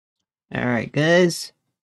Alright, guys.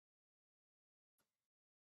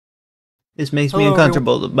 This makes me Hello,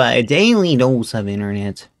 uncomfortable to buy a daily dose of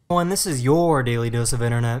internet. everyone. This is your daily dose of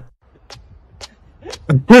internet.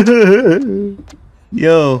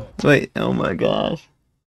 Yo, wait, oh my gosh.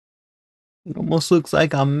 It almost looks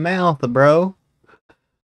like a mouth, bro.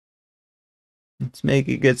 Let's make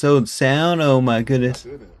it get so sound. Oh my goodness.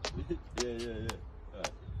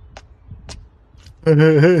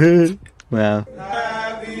 Wow.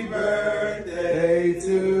 Happy birthday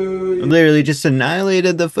to you. Literally just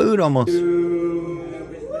annihilated the food almost.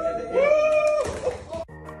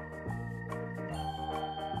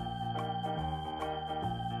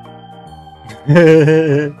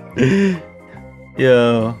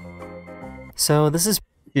 Yo. So this is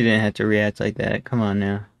You didn't have to react like that. Come on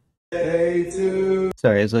now.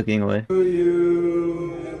 Sorry, I was looking away.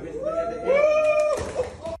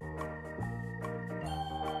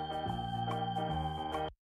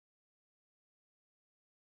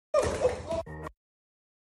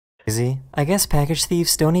 crazy. I guess package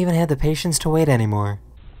thieves don't even have the patience to wait anymore.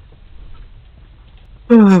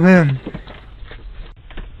 Oh man.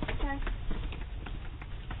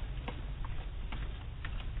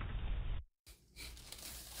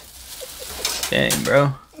 Dang,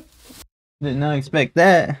 bro. Did not expect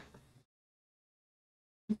that.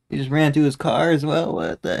 He just ran to his car as well.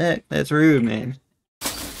 What the heck? That's rude, man.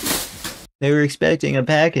 They were expecting a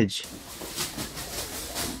package.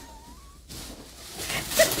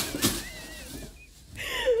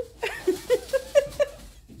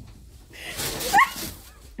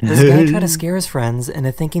 This guy tried to scare his friends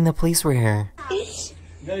into thinking the police were here. You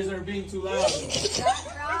guys are being too loud.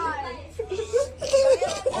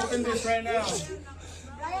 Open this right now.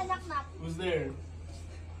 Who's there?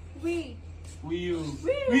 We you.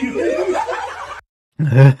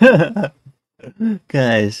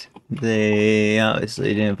 Guys, they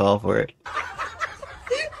obviously didn't fall for it.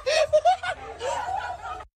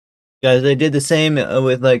 Guys, I did the same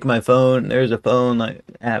with like my phone. There's a phone like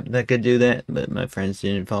app that could do that, but my friends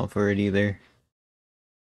didn't fall for it either.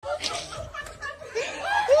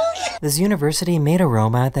 This university made a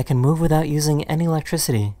robot that can move without using any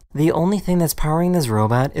electricity. The only thing that's powering this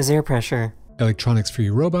robot is air pressure. Electronics-free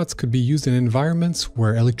robots could be used in environments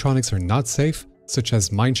where electronics are not safe, such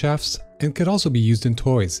as mine shafts, and could also be used in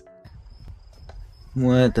toys.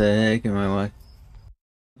 What the heck am I watching?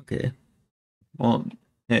 Okay. Well,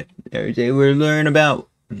 every day we learn about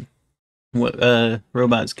what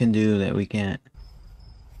robots can do that we can't.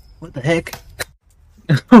 What the heck?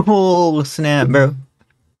 Oh snap, bro.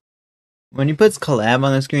 When he puts collab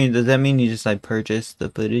on the screen, does that mean you just like purchase the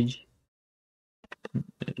footage?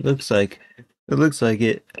 It looks like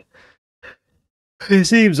it. It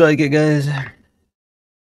seems like it, guys. That's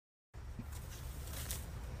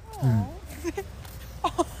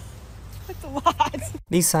a lot.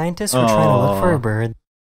 These scientists were trying to look for a bird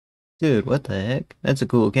Dude, what the heck? That's a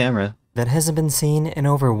cool camera. that hasn't been seen in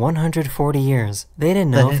over 140 years. They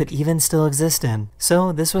didn't know if it even still existed.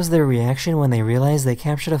 So this was their reaction when they realized they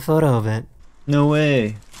captured a photo of it. No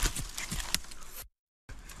way.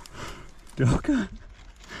 Doka?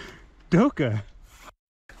 Doka?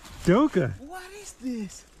 Doka? What is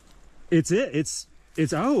this? It's it. It's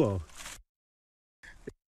Owo.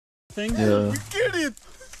 Thing? Yeah. Get it!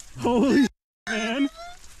 Holy man.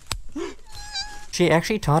 She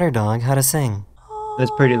actually taught her dog how to sing.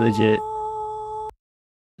 That's pretty legit.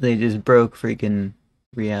 They just broke freaking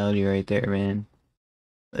reality right there, man.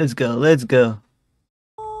 Let's go, let's go.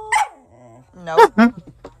 Nope.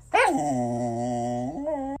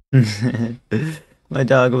 My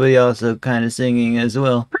dog will be also kind of singing as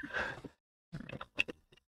well.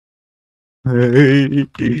 Sorry.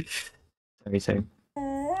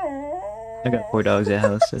 I got 4 dogs at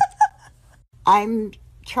house. So. I'm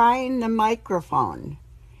trying the microphone,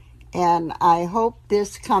 and I hope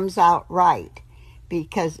this comes out right,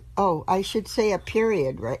 because, I should say a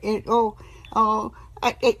period, right?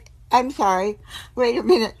 I'm sorry. Wait a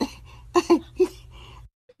minute.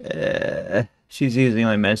 She's using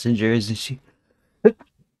my messengers, and she...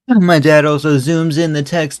 My dad also zooms in the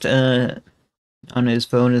text on his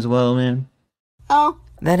phone as well, man. Oh.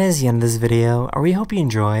 That is the end of this video. We hope you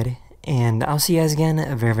enjoyed, and I'll see you guys again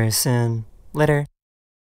very, very soon. Later.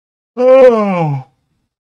 Oh,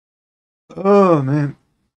 man.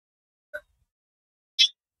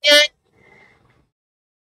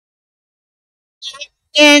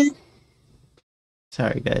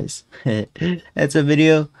 Sorry, guys. That's a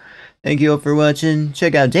video. Thank you all for watching.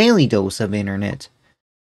 Check out Daily Dose of Internet.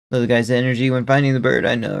 Those guys' energy when finding the bird,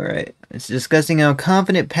 I know, right? It's disgusting how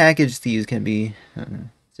confident package thieves can be.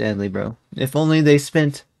 Sadly, bro. If only they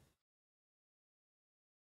spent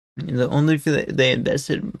Only if they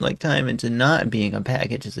invested like time into not being a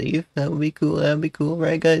package thief. That would be cool. That would be cool,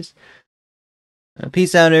 right, guys?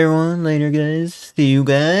 Peace out, everyone. Later, guys. See you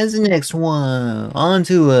guys next one. On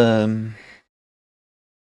to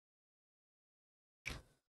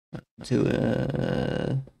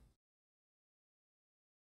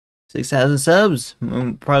 6,000 subs.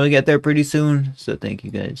 We'll probably get there pretty soon. So thank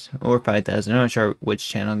you guys. Or 5,000. I'm not sure which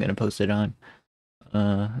channel I'm gonna post it on.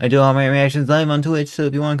 I do all my reactions live on Twitch, so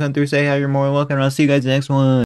if you want to come through, say hi, you're more welcome. I'll see you guys next one.